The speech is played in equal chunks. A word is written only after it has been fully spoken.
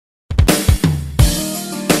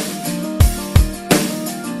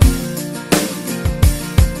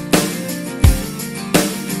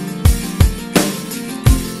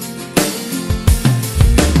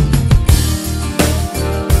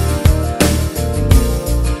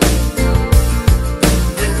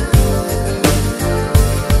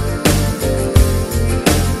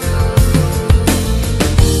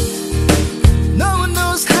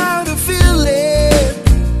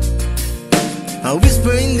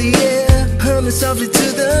the air, humming softly to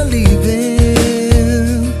the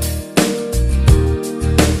leaving.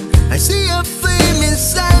 I see a flame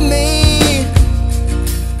inside me,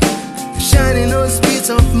 shining on the speeds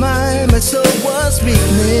of mine. My soul was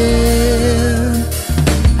weakening.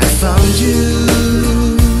 I found you.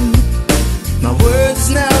 My world is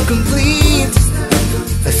now complete.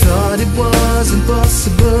 I thought it was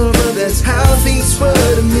impossible, but that's how things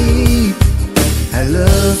were to me. I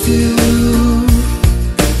love you,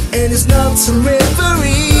 and it's not some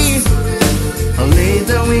reverie. I'll lay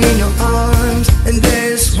down in your arms, and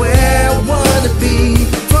there's where I wanna be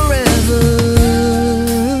forever.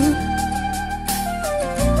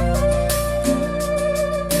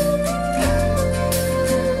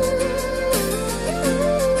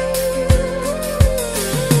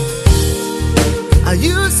 I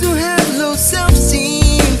used to have low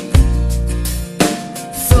self-esteem,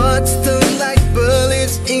 thoughts turn like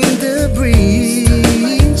bullets in the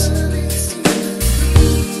breeze.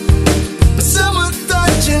 But someone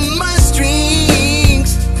touching my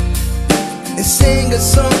strings and sing a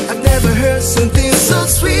song I've never heard, something so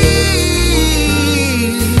sweet.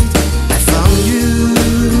 I found you.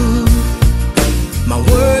 My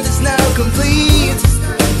world is now complete.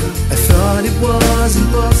 I thought it was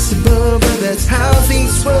impossible, but that's how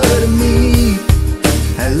things were to me.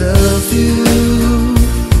 I love you,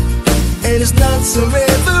 and it's not some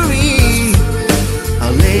reverie.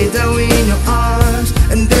 I'll lay down in your arms,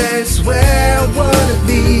 and that's where I wanna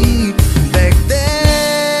be. Back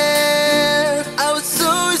then, I was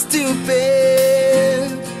so stupid.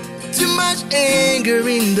 Too much anger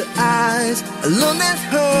in the eyes, alone at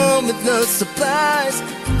home with no supplies.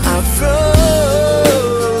 I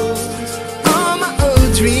froze all my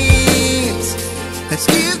old dreams. Let's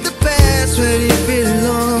give the past where it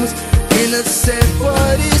belongs, and I said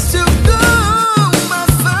what is to come. I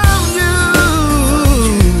found you.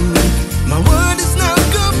 My world is now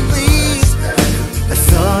complete. I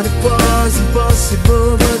thought it was impossible,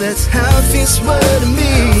 but that's how things were to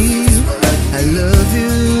me. I love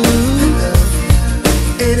you,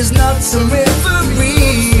 it is not some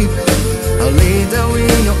reverie. I'll lay down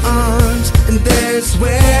in your arms, and there's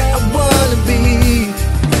where I wanna be.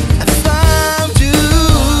 I found you.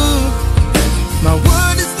 My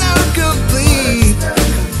world is now complete.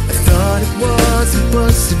 I thought it was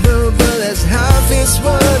impossible, but that's how things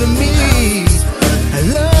were to me. I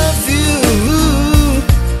love you,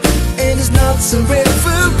 and it's not some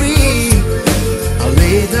reverie. I'll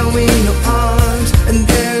lay down in your arms, and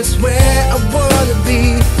there's where I wanna be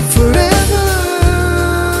forever.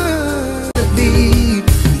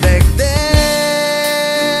 Back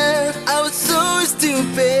then, I was so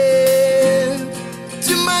stupid.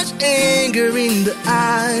 Too much anger in the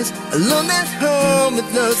eyes, alone at home with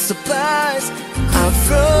no supplies. I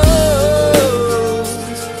froze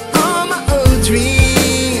all my old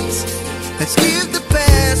dreams. Let's give the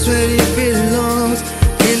past where it belongs,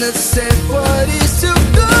 and I said what is to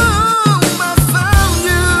come. I found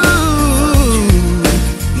you.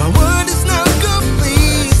 My world is now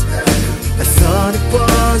complete. I thought it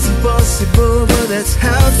was impossible, but that's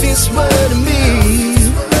how things were to me.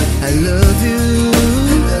 I love you,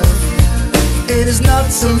 it is not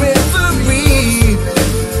some reverie.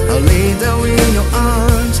 I'll lay down in your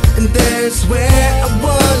arms, and there's where I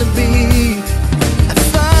wanna be. I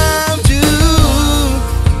found you.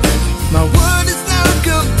 My world is now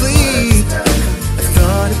complete. I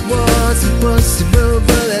thought it was impossible,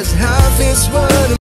 but that's how things were